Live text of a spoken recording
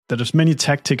there's many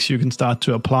tactics you can start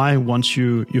to apply once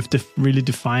you've really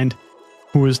defined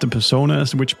who is the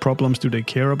personas, which problems do they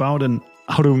care about, and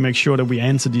how do we make sure that we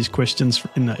answer these questions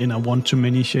in a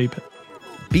one-to-many shape.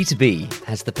 B2B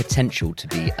has the potential to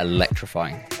be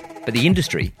electrifying, but the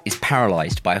industry is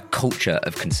paralysed by a culture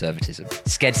of conservatism,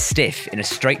 scared stiff in a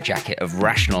straitjacket of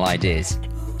rational ideas.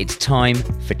 It's time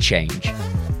for change.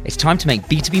 It's time to make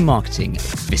B2B marketing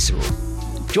visceral.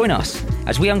 Join us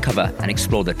as we uncover and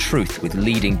explore the truth with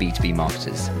leading B2B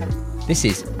marketers. This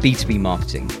is B2B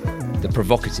Marketing, the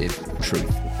provocative truth.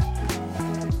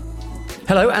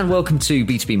 Hello and welcome to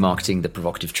B2B Marketing, the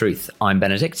provocative truth. I'm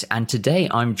Benedict, and today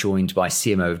I'm joined by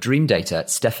CMO of Dream Data,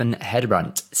 Stefan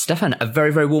Hedebrandt. Stefan, a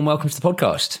very, very warm welcome to the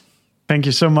podcast. Thank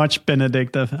you so much,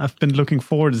 Benedict. I've been looking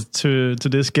forward to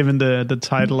this, given the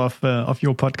title of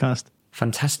your podcast.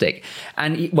 Fantastic.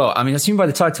 And well, I mean, assuming by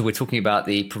the title, we're talking about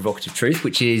the provocative truth,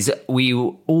 which is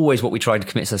always what we try to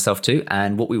commit ourselves to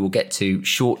and what we will get to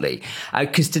shortly.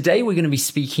 Because today we're going to be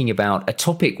speaking about a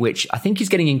topic which I think is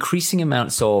getting increasing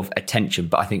amounts of attention,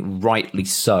 but I think rightly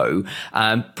so.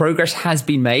 Progress has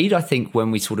been made, I think,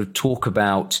 when we sort of talk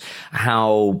about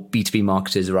how B2B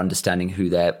marketers are understanding who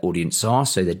their audience are.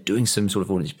 So they're doing some sort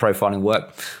of audience profiling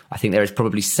work. I think there is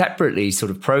probably separately sort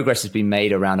of progress has been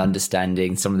made around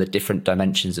understanding some of the different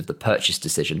dimensions of the purchase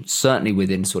decision, certainly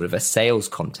within sort of a sales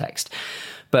context.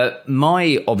 But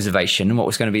my observation, and what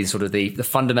was going to be sort of the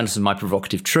fundamentals of my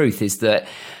provocative truth, is that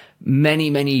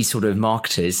many sort of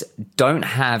marketers don't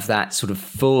have that sort of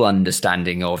full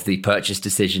understanding of the purchase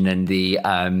decision and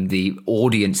the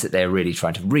audience that they're really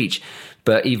trying to reach.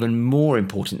 But even more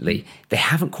importantly, they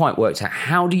haven't quite worked out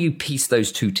how do you piece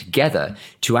those two together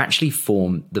to actually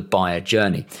form the buyer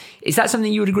journey. Is that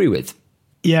something you would agree with?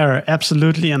 Yeah,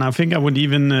 absolutely. And I think I would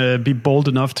even be bold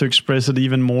enough to express it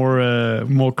even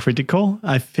more critical.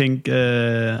 I think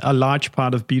a large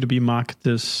part of B2B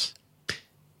marketers,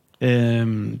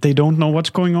 they don't know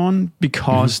what's going on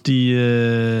because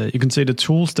you can say the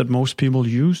tools that most people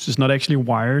use is not actually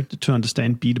wired to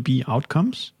understand B2B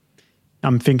outcomes.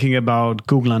 I'm thinking about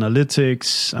Google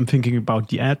Analytics. I'm thinking about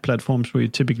the ad platforms where you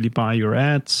typically buy your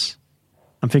ads.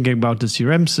 I'm thinking about the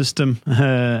CRM system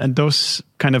and those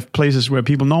kind of places where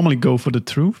people normally go for the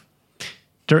truth.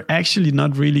 They're actually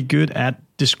not really good at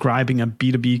describing a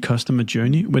B2B customer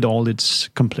journey with all its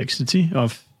complexity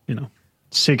of,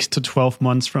 6 to 12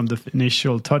 months from the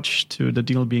initial touch to the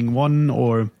deal being won,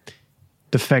 or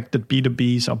the fact that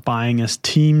B2Bs are buying as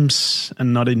teams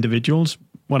and not individuals.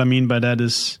 What I mean by that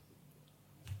is,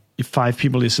 if 5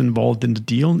 people is involved in the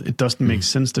deal, it doesn't make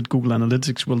sense that Google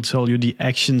Analytics will tell you the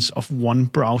actions of one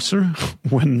browser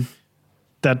when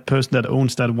that person that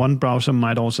owns that one browser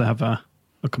might also have a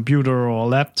computer or a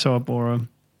laptop or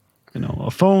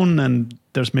a phone, and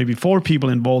there's maybe 4 people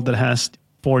involved that has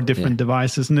 4 different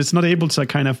devices, and it's not able to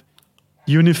kind of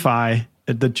unify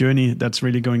the journey that's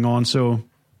really going on. So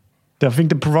I think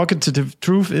the provocative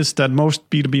truth is that most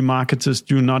B2B marketers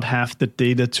do not have the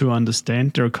data to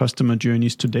understand their customer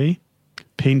journeys today.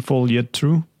 Painful yet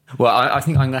true. Well, I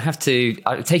think I'm going to have to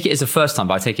take it as a first time,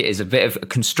 but I take it as a bit of a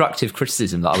constructive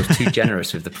criticism that I was too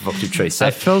generous with the provocative truth. So,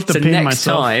 I felt the pain next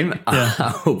myself. time,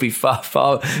 I will be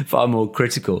far more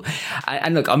critical.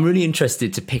 And look, I'm really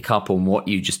interested to pick up on what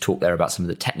you just talked there about some of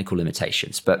the technical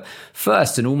limitations. But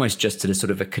first, and almost just at a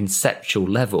sort of a conceptual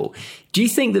level, do you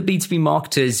think that B2B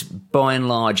marketers, by and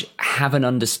large, have an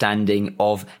understanding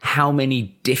of how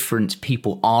many different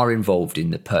people are involved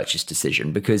in the purchase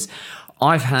decision? Because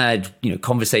I've had,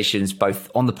 conversations both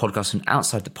on the podcast and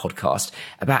outside the podcast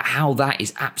about how that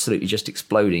is absolutely just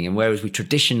exploding. And whereas we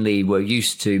traditionally were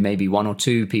used to maybe 1 or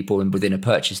 2 people within a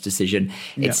purchase decision,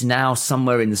 it's now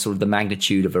somewhere in the sort of the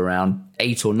magnitude of around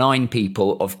 8 or 9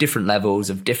 people of different levels,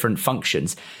 of different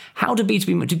functions. How do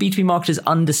B2B marketers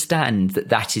understand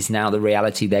that is now the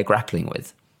reality they're grappling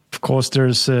with? Of course,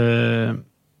 there's don't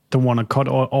want to cut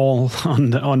all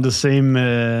on the same,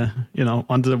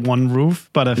 under one roof.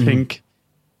 But I think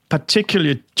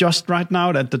particularly just right now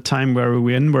at the time where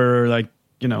we're in, where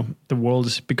the world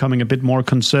is becoming a bit more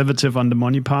conservative on the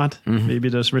money part. Maybe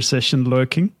there's recession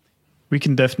lurking. We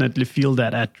can definitely feel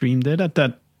that at Dream Data,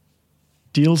 that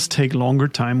deals take longer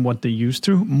time what they used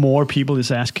to. More people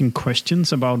is asking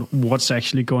questions about what's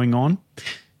actually going on.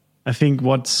 I think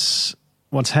what's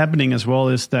happening as well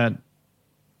is that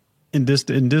in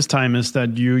this time is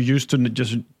that you used to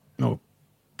just,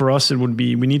 for us, it would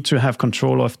be, we need to have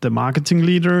control of the marketing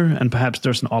leader and perhaps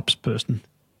there's an ops person.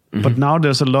 But now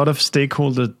there's a lot of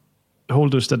stakeholders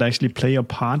that actually play a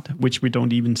part, which we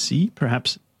don't even see.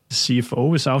 Perhaps the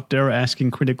CFO is out there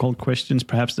asking critical questions.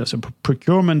 Perhaps there's a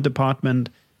procurement department.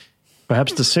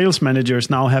 Perhaps the sales manager is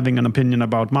now having an opinion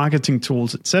about marketing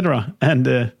tools, etc.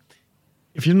 And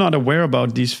if you're not aware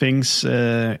about these things,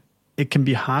 it can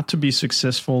be hard to be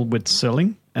successful with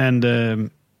selling.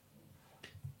 And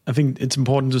I think it's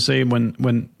important to say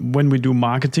when we do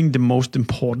marketing, the most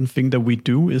important thing that we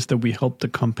do is that we help the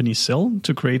company sell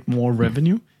to create more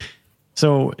revenue.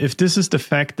 So if this is the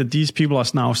fact that these people are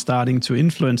now starting to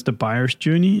influence the buyer's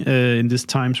journey in these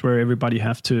times where everybody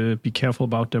have to be careful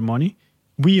about their money,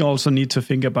 we also need to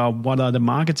think about what are the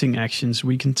marketing actions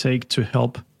we can take to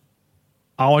help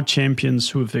our champions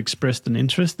who have expressed an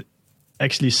interest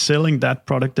actually selling that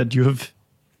product that you have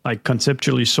like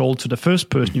conceptually sold to the first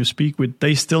person you speak with.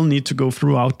 They still need to go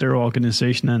throughout their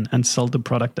organization and sell the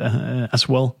product as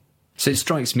well. So it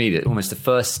strikes me that almost the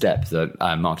first step that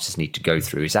marketers need to go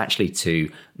through is actually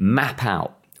to map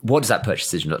out what does that purchase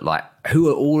decision look like? Who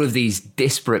are all of these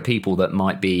disparate people that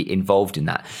might be involved in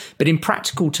that? But in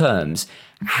practical terms,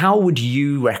 how would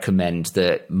you recommend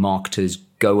that marketers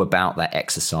go about that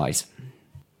exercise?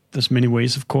 There's many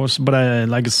ways, of course, but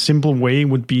like a simple way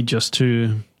would be just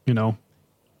to,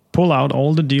 pull out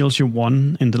all the deals you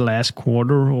won in the last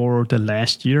quarter or the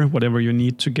last year, whatever you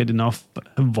need to get enough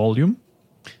volume.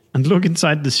 And look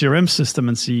inside the CRM system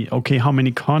and see, okay, how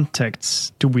many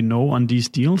contacts do we know on these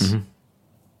deals? Mm-hmm.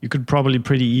 You could probably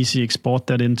pretty easy export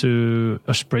that into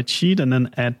a spreadsheet and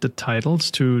then add the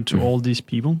titles to all these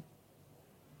people.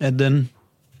 And then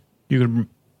you could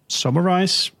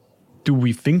summarize, do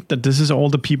we think that this is all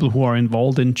the people who are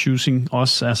involved in choosing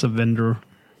us as a vendor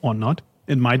or not?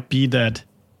 It might be that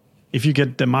if you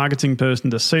get the marketing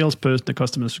person, the sales person, the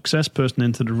customer success person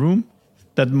into the room,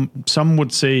 that some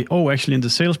would say, oh, actually in the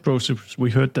sales process, we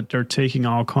heard that they're taking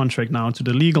our contract now to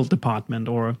the legal department,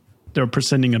 or they're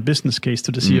presenting a business case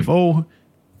to the CFO,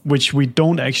 which we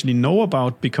don't actually know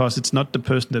about because it's not the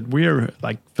person that we're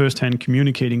like firsthand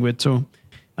communicating with. So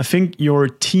I think your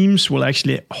teams will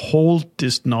actually hold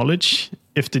this knowledge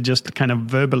if they just kind of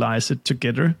verbalize it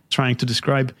together, trying to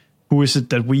describe who is it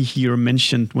that we hear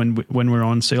mentioned when we're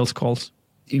on sales calls.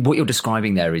 What you're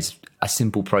describing there is a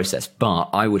simple process, but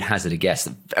I would hazard a guess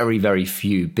that very, very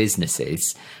few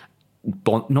businesses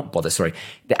that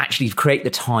actually create the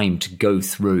time to go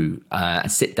through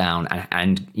and sit down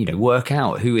and work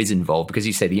out who is involved, because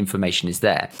you say the information is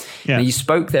there. Yeah. Now, you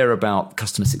spoke there about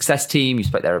customer success team, you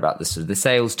spoke there about the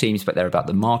sales team, you spoke there about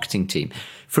the marketing team.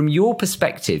 From your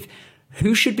perspective,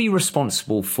 who should be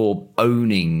responsible for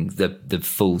owning the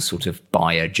full sort of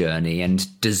buyer journey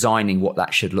and designing what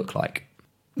that should look like?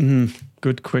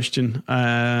 Good question.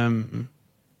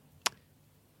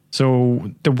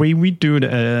 So the way we do it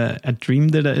at Dream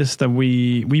Data is that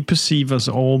we perceive us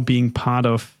all being part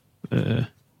of the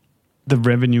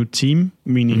revenue team,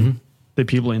 meaning the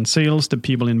people in sales, the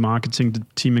people in marketing, the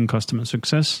team in customer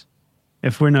success.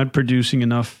 If we're not producing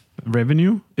enough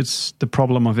revenue, it's the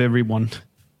problem of everyone.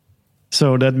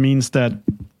 So that means that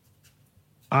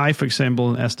I, for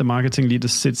example, as the marketing leader,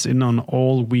 sits in on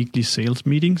all weekly sales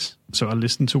meetings. So I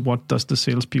listen to what does the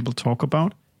salespeople talk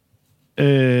about.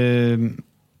 We,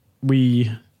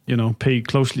 pay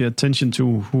closely attention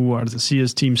to who are the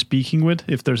CS team speaking with.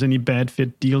 If there's any bad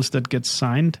fit deals that get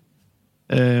signed,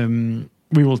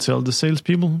 we will tell the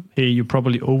salespeople, hey, you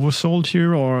probably oversold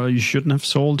here, or you shouldn't have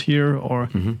sold here, or...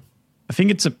 I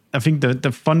think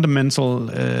the fundamental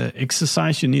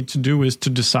exercise you need to do is to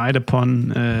decide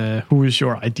upon who is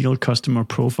your ideal customer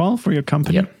profile for your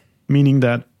company. Yep. Meaning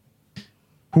that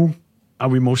who are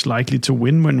we most likely to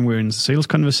win when we're in sales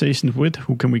conversations with?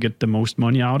 Who can we get the most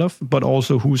money out of? But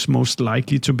also who's most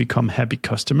likely to become happy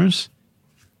customers?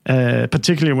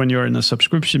 Particularly when you're in a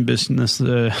subscription business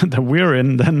that we're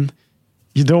in, then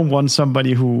you don't want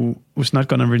somebody who's not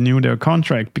going to renew their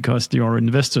contract because your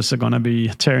investors are going to be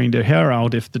tearing their hair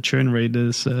out if the churn rate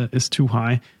is too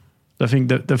high. So I think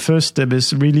that the first step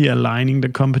is really aligning the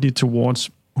company towards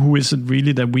who is it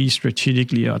really that we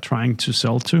strategically are trying to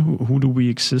sell to? Who do we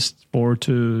exist for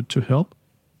to help?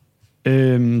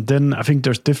 Then I think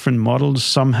there's different models.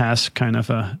 Some has kind of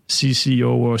a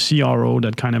CCO or CRO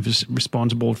that kind of is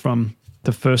responsible from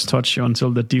the first touch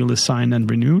until the deal is signed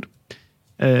and renewed.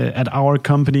 At our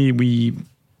company, we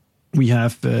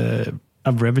have a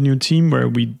revenue team where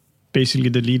we basically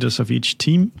the leaders of each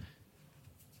team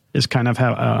is kind of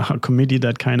have a committee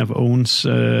that kind of owns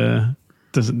the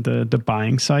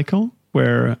buying cycle,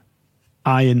 where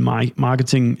I in my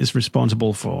marketing is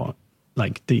responsible for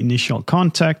like the initial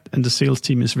contact, and the sales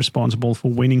team is responsible for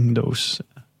winning those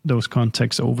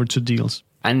contacts over to deals.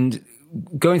 And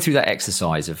going through that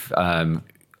exercise of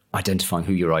identifying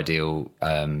who your ideal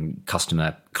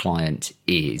customer client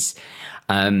is,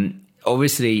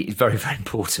 obviously it's very, very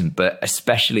important, but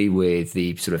especially with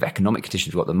the sort of economic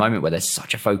conditions we've got at the moment, where there's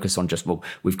such a focus on just, well,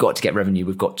 we've got to get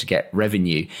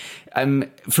revenue.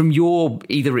 From your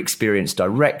either experience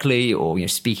directly or,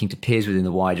 speaking to peers within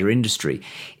the wider industry,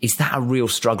 is that a real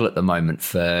struggle at the moment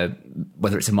for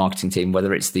whether it's a marketing team,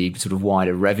 whether it's the sort of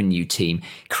wider revenue team,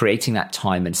 creating that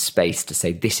time and space to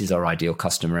say, this is our ideal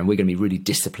customer and we're going to be really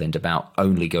disciplined about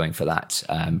only going for that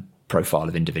profile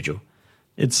of individual?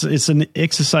 It's an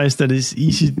exercise that is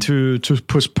easy to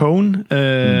postpone,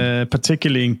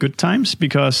 particularly in good times,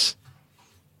 because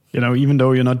even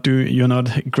though you're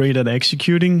not great at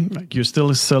executing, like you're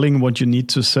still selling what you need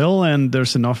to sell, and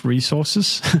there's enough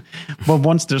resources. But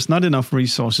once there's not enough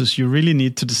resources, you really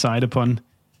need to decide upon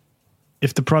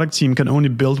if the product team can only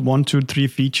build 1, 2, 3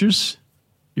 features.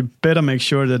 You better make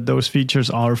sure that those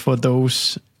features are for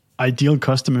those ideal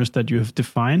customers that you have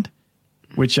defined,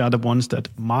 which are the ones that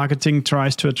marketing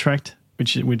tries to attract,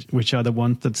 which are the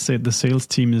ones that the sales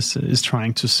team is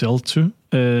trying to sell to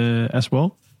as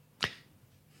well.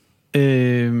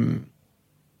 I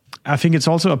think it's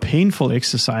also a painful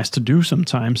exercise to do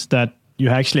sometimes, that you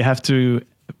actually have to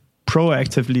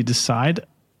proactively decide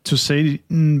to say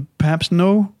perhaps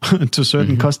no to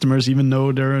certain customers, even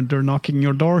though they're knocking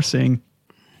your door saying,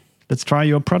 let's try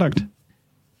your product.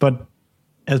 But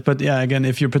again,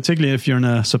 if you're in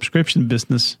a subscription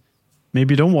business,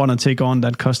 maybe you don't want to take on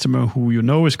that customer who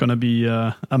is going to be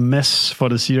a mess for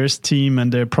the CS team,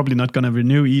 and they're probably not going to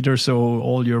renew either. So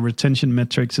all your retention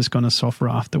metrics is going to suffer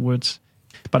afterwards.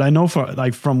 But I know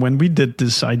from when we did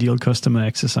this ideal customer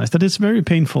exercise, that it's very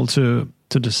painful to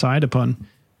decide upon.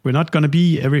 We're not going to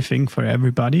be everything for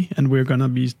everybody, and we're going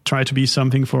to try to be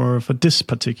something for this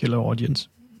particular audience.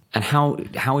 And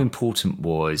how important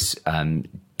was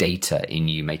data in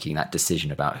you making that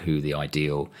decision about who the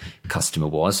ideal customer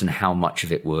was, and how much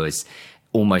of it was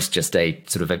almost just a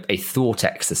sort of a thought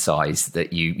exercise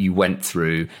that you went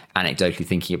through, anecdotally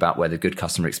thinking about where the good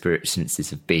customer experiences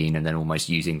have been, and then almost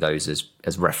using those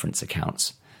as reference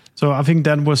accounts? So I think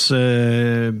that was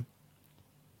a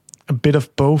bit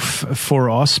of both for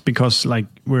us, because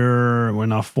we're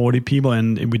now 40 people,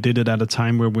 and we did it at a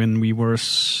time when we were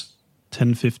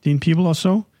 10, 15 people or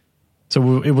so.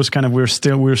 So it was kind of, we're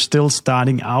still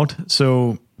starting out.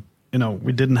 So,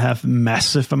 we didn't have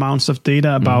massive amounts of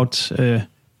data about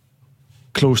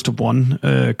close to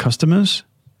one customers.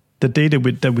 The data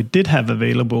that we did have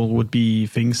available would be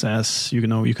things as, you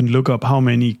can look up how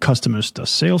many customers does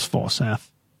Salesforce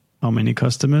have, how many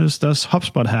customers does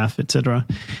HubSpot have, etc.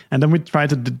 And then we tried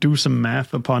to do some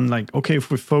math upon okay,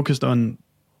 if we focused on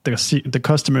the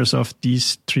customers of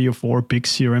these 3 or 4 big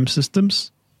CRM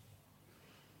systems,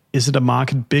 is it a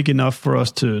market big enough for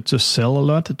us to sell a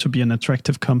lot, to be an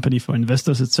attractive company for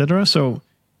investors, etc.? So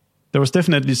there was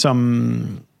definitely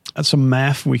some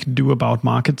math we could do about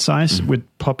market size with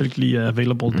publicly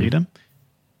available data.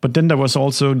 But then there was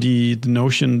also the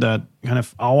notion that kind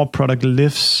of our product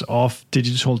lives off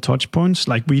digital touch points.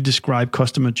 Like we describe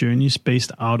customer journeys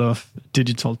based out of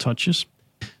digital touches.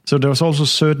 So there was also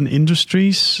certain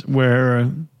industries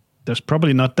where there's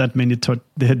probably not that many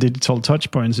digital touch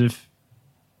points.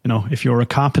 If you're a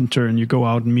carpenter and you go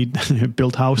out and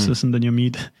build houses and then you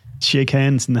meet, shake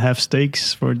hands and have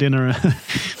steaks for dinner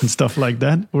and stuff like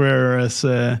that. Whereas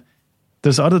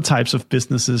there's other types of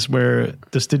businesses where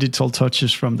there's digital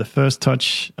touches from the first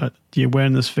touch, the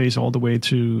awareness phase, all the way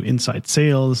to inside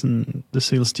sales and the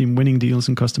sales team winning deals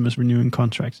and customers renewing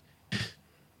contracts.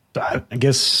 So I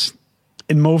guess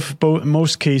in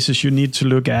most cases, you need to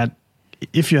look at,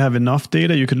 if you have enough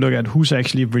data, you can look at who's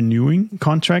actually renewing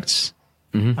contracts.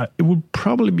 It would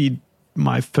probably be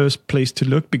my first place to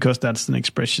look, because that's an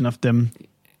expression of them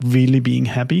really being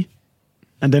happy.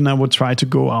 And then I would try to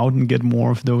go out and get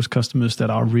more of those customers that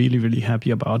are really, really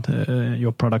happy about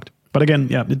your product. But again,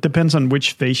 it depends on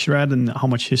which phase you're at and how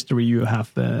much history you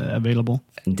have available.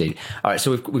 Indeed. All right,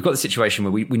 so we've got the situation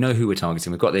where we know who we're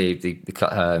targeting. We've got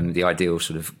the ideal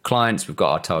sort of clients. We've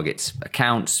got our target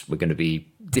accounts. We're going to be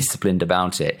disciplined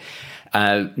about it.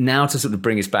 Now to sort of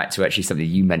bring us back to actually something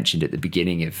you mentioned at the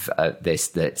beginning of this,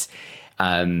 that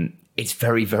it's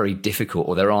very, very difficult,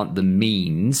 or there aren't the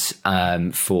means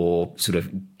for sort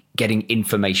of getting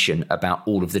information about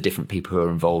all of the different people who are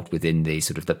involved within the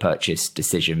sort of the purchase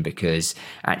decision, because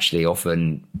actually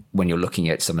often when you're looking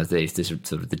at some of the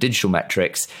sort of the digital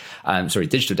metrics,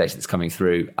 digital data that's coming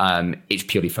through, it's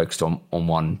purely focused on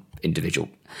one individual.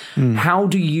 How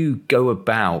do you go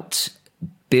about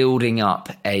building up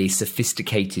a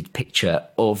sophisticated picture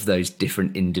of those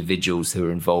different individuals who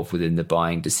are involved within the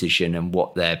buying decision and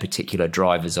what their particular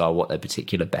drivers are, what their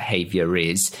particular behavior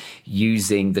is,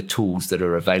 using the tools that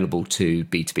are available to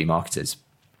B2B marketers?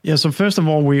 Yeah. So first of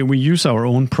all, we use our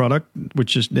own product,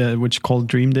 which is called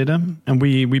Dream Data, and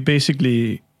we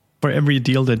basically, for every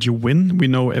deal that you win, we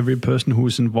know every person who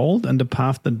is involved and the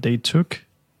path that they took,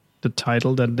 the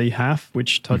title that they have,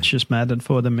 which touches mattered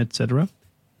for them, etc.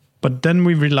 But then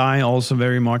we rely also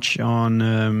very much on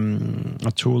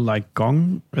a tool like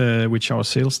Gong, which our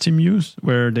sales team use,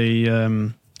 where they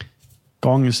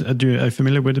Gong is. Are you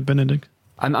familiar with it, Benedict?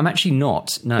 I'm actually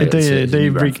not. No,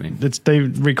 they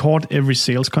record every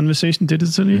sales conversation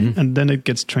digitally, and then it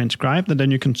gets transcribed, and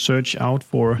then you can search out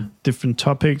for different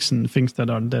topics and things that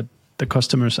the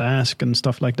customers ask and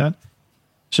stuff like that.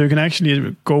 So you can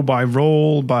actually go by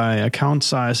role, by account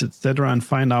size, etc., and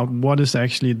find out what is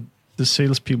actually the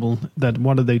salespeople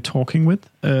what are they talking with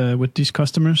these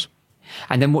customers.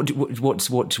 And then what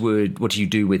do you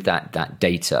do with that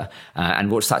data? And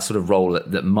what's that sort of role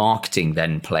that marketing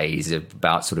then plays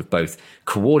about sort of both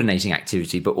coordinating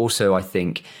activity, but also I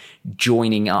think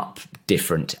joining up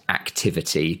different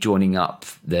activity, joining up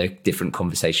the different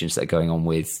conversations that are going on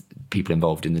with people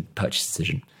involved in the purchase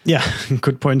decision? Yeah,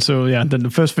 good point. So yeah, then the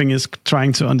first thing is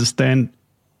trying to understand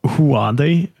who are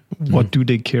they, what do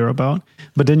they care about,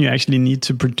 but then you actually need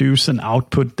to produce an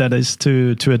output that is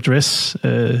to address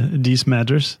these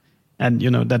matters, and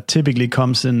that typically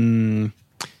comes in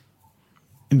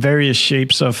various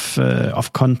shapes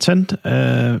of content.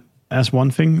 As one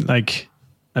thing, like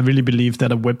I really believe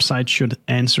that a website should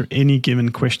answer any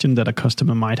given question that a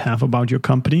customer might have about your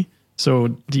company.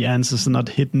 So the answers are not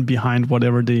hidden behind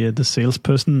whatever the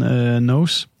salesperson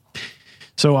knows.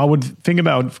 So I would think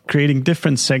about creating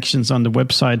different sections on the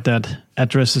website that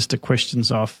addresses the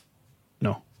questions of,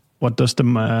 what does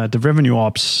the revenue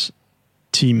ops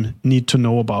team need to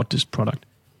know about this product?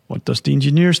 What does the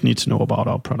engineers need to know about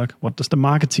our product? What does the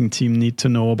marketing team need to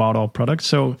know about our product?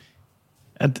 So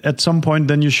at some point,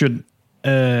 then you should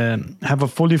have a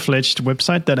fully fledged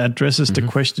website that addresses the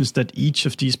questions that each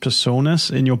of these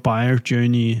personas in your buyer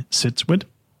journey sits with,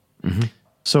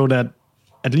 so that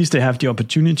at least they have the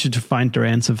opportunity to find their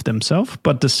answer themselves.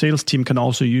 But the sales team can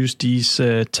also use these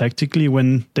tactically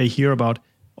when they hear about,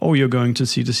 oh, you're going to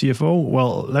see the CFO.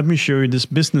 Well, let me show you this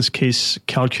business case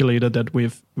calculator that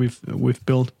we've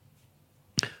built.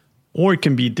 Or it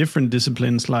can be different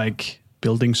disciplines like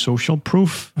building social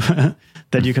proof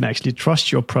that you can actually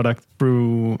trust your product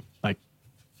through, like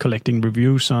collecting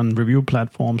reviews on review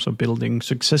platforms or building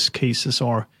success cases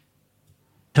or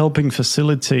helping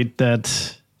facilitate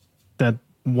that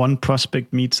one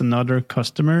prospect meets another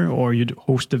customer, or you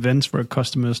host events where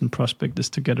customers and prospect is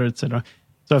together, etc.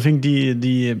 So I think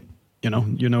the you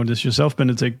know this yourself,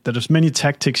 Benedict, that there's many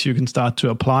tactics you can start to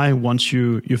apply once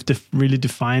you've really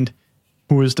defined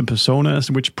who is the personas,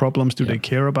 which problems do they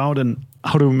care about, and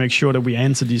how do we make sure that we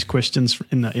answer these questions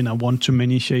in a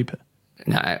one-to-many shape.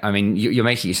 No, I mean, you're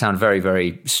making it sound very,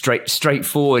 very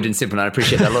straightforward and simple, and I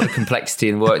appreciate a lot of complexity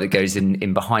and work that goes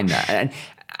in behind that.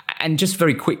 And just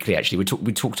very quickly, actually,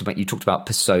 you talked about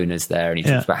personas there, and you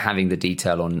talked about having the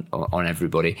detail on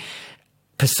everybody.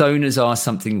 Personas are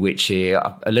something which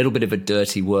are a little bit of a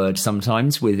dirty word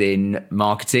sometimes within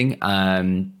marketing.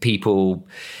 People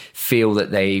feel that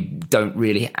they don't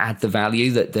really add the value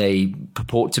that they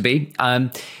purport to be.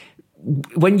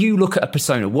 When you look at a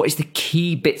persona, what is the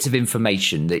key bits of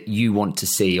information that you want to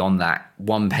see on that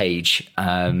one-page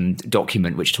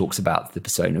document which talks about the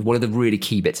persona? What are the really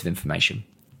key bits of information?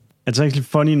 It's actually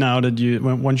funny now that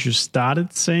once you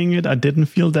started saying it, I didn't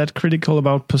feel that critical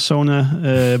about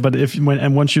persona. But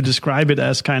once you describe it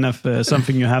as kind of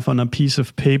something you have on a piece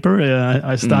of paper,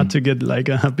 I start to get like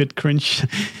a bit cringe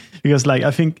because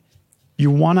I think you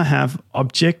want to have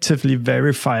objectively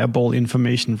verifiable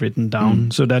information written down.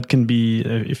 So that can be,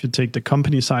 if you take the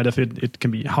company side of it, it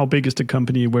can be how big is the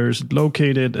company, where is it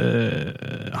located,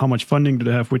 how much funding do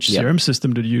they have, which CRM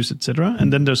system do they use, etc.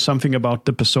 And then there's something about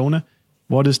the persona.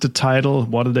 What is the title?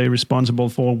 What are they responsible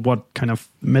for? What kind of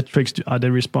metrics are they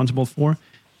responsible for?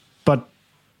 But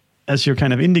as you're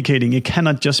kind of indicating, it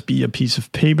cannot just be a piece of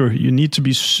paper. You need to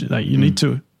be need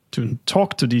to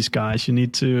talk to these guys. You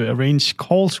need to arrange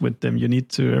calls with them. You need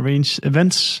to arrange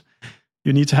events.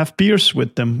 You need to have beers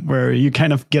with them where you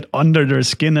kind of get under their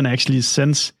skin and actually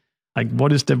sense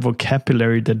what is the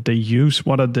vocabulary that they use?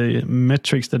 What are the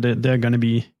metrics that they're going to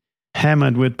be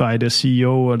hammered with by the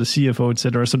CEO or the CFO,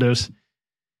 etc. So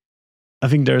I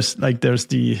think there's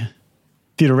the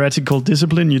theoretical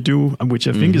discipline you do, which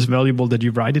I think is valuable, that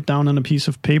you write it down on a piece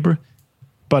of paper,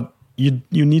 but you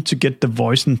need to get the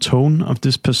voice and tone of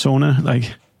this persona,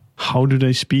 like how do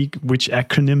they speak, which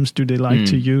acronyms do they like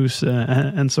to use,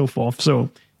 and so forth. So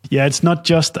Yeah, it's not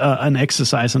just an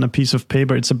exercise on a piece of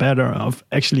paper. It's a matter of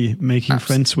actually making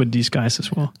friends with these guys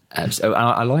as well. So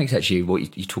I liked actually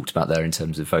what you talked about there in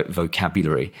terms of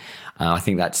vocabulary. I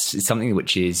think that's something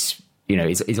which is,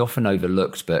 is often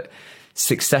overlooked, but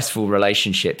successful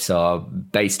relationships are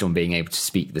based on being able to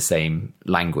speak the same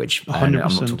language. And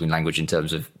I'm not talking language in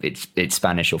terms of it's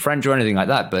Spanish or French or anything like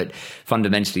that, but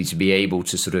fundamentally to be able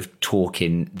to sort of talk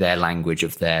in their language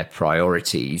of their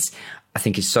priorities, I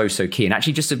think is so key. And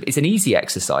actually it's an easy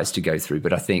exercise to go through,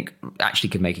 but I think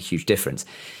actually can make a huge difference.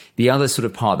 The other sort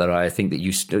of part that I think that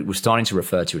you were starting to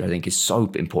refer to, I think is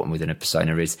so important within a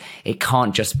persona, is it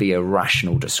can't just be a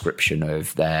rational description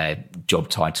of their job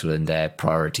title and their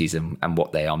priorities and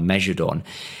what they are measured on.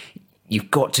 You've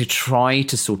got to try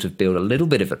to sort of build a little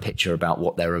bit of a picture about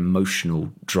what their emotional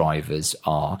drivers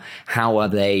are. How are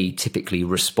they typically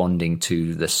responding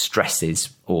to the stresses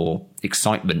or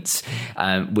excitements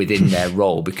within their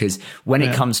role? Because when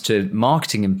it comes to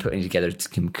marketing and putting together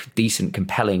decent,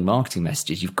 compelling marketing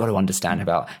messages, you've got to understand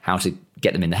about how to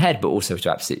get them in the head, but also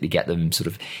to absolutely get them sort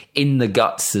of in the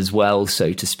guts as well,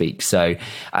 so to speak. So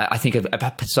I think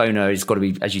a persona has got to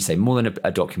be, as you say, more than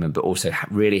a document, but also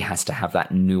really has to have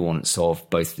that nuance of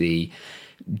both the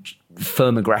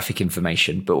firmographic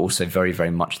information, but also very,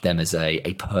 very much them as a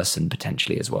person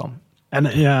potentially as well.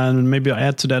 And maybe I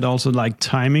add to that also like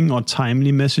timing or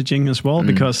timely messaging as well,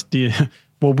 because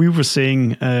what we were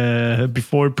saying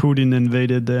before Putin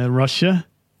invaded Russia,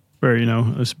 where,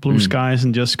 it's blue skies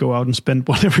and just go out and spend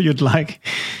whatever you'd like.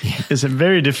 Yeah. It's a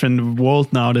very different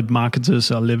world now that marketers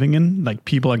are living in. Like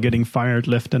people are getting fired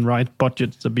left and right,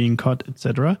 budgets are being cut,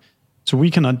 etc. So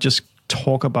we cannot just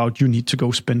talk about you need to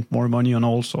go spend more money on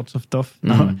all sorts of stuff.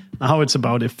 Now it's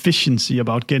about efficiency,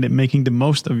 about making the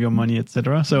most of your money,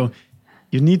 etc. So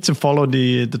you need to follow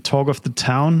the talk of the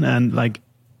town and like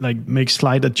make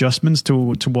slight adjustments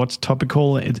to what's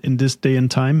topical in this day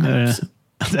and time.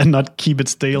 And not keep it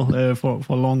stale for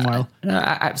a long while.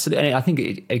 Absolutely. I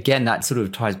think, again, that sort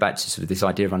of ties back to sort of this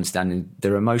idea of understanding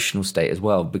their emotional state as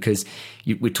well, because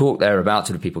we talk there about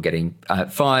sort of people getting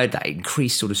fired, that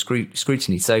increased sort of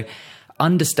scrutiny. So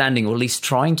understanding, or at least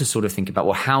trying to sort of think about,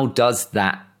 well, how does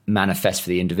that manifest for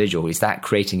the individual? Is that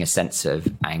creating a sense of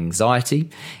anxiety?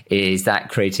 Is that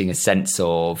creating a sense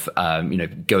of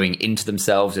going into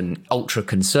themselves and ultra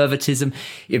conservatism?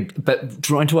 But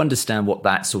trying to understand what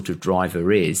that sort of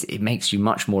driver is, it makes you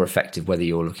much more effective, whether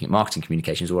you're looking at marketing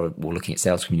communications or looking at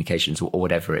sales communications or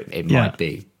whatever it might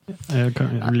be. I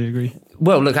really agree.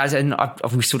 Well, look,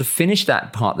 we sort of finished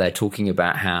that part there talking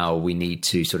about how we need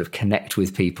to sort of connect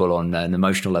with people on an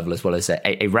emotional level as well as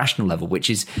a rational level, which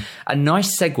is a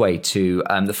nice segue to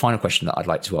the final question that I'd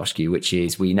like to ask you, which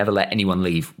is we never let anyone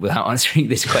leave without answering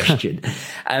this question.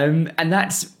 And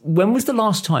that's, when was the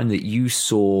last time that you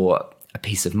saw a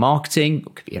piece of marketing?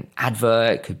 It could be an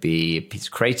advert, it could be a piece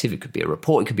of creative, it could be a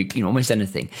report, it could be almost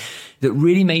anything that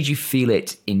really made you feel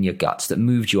it in your guts, that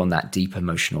moved you on that deep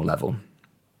emotional level?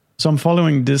 So I'm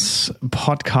following this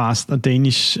podcast, a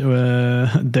Danish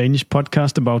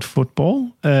podcast about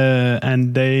football,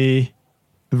 and they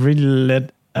really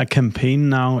led a campaign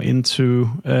now into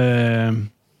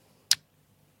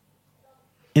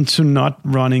not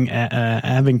running,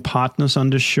 having partners on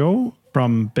the show,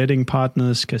 from betting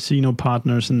partners, casino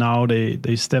partners, and now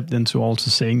they stepped into also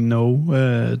saying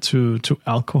no to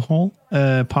alcohol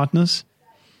partners.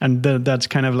 And that's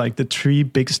kind of like the three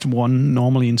biggest one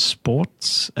normally in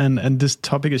sports. And this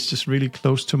topic is just really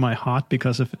close to my heart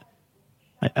because I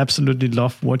absolutely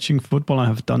love watching football. I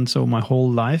have done so my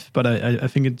whole life, but I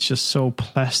think it's just so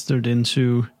plastered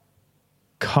into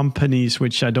companies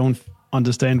which I don't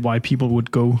understand why people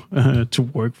would go to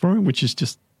work for, which is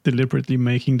just deliberately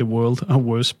making the world a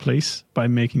worse place by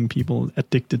making people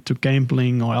addicted to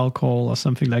gambling or alcohol or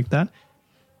something like that.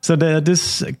 So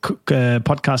this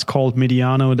podcast called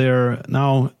Mediano, they're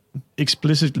now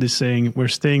explicitly saying we're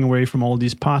staying away from all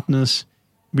these partners.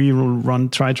 We will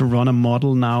try to run a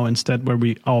model now instead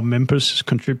where our members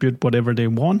contribute whatever they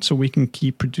want, so we can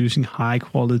keep producing high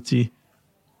quality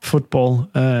football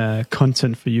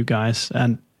content for you guys.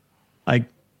 And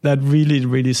that really,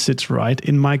 really sits right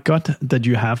in my gut, that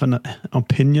you have an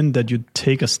opinion, that you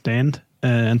take a stand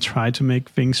and try to make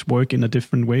things work in a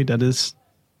different way that is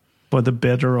for the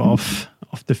better of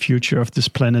the future of this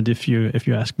planet, if you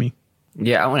ask me.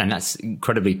 Yeah, and that's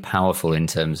incredibly powerful in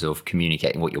terms of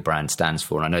communicating what your brand stands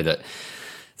for. And I know that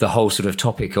the whole sort of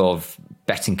topic of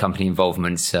betting company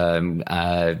involvement,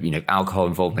 alcohol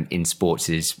involvement in sports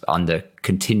is under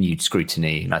continued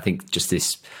scrutiny. And I think just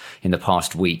in the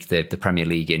past week, the Premier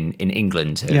League in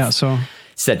England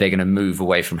said they're going to move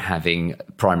away from having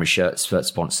primary shirt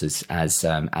sponsors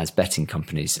as betting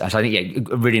companies. So I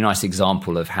think a really nice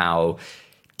example of how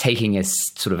taking a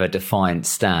sort of a defiant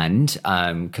stand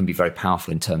can be very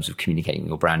powerful in terms of communicating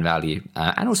your brand value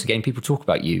and also getting people to talk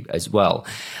about you as well.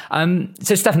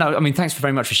 So Stefan, I mean, thanks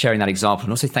very much for sharing that example,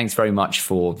 and also thanks very much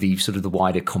for the sort of the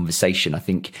wider conversation. I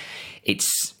think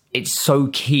it's so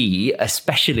key,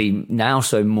 especially now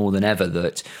so more than ever,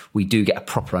 that we do get a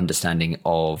proper understanding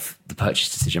of the purchase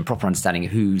decision, proper understanding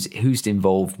of who's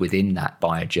involved within that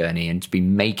buyer journey, and to be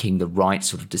making the right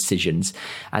sort of decisions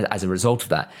as a result of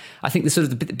that. I think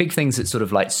the big things that sort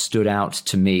of like stood out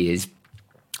to me is,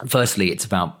 firstly, it's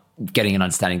about getting an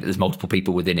understanding that there's multiple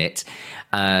people within it.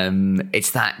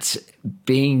 It's that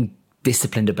being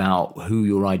disciplined about who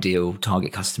your ideal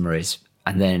target customer is,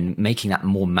 and then making that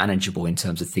more manageable in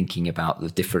terms of thinking about the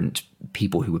different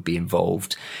people who would be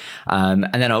involved.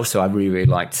 And then also I really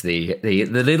liked the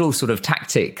little sort of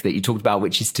tactic that you talked about,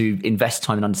 which is to invest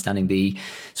time in understanding the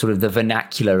sort of the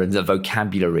vernacular and the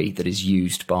vocabulary that is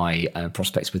used by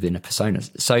prospects within a persona.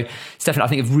 So Stefan, I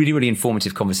think a really, really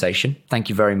informative conversation. Thank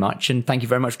you very much. And thank you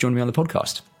very much for joining me on the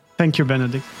podcast. Thank you,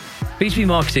 Benedict. B2B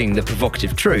Marketing, The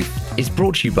Provocative Truth is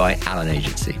brought to you by Allen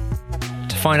Agency.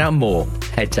 To find out more,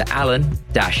 head to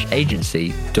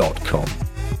allen-agency.com.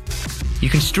 You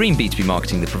can stream B2B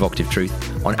Marketing, The Provocative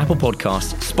Truth on Apple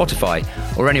Podcasts, Spotify,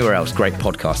 or anywhere else great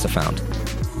podcasts are found.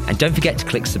 And don't forget to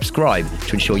click subscribe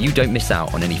to ensure you don't miss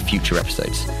out on any future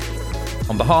episodes.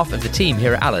 On behalf of the team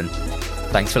here at Allen,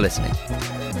 thanks for listening.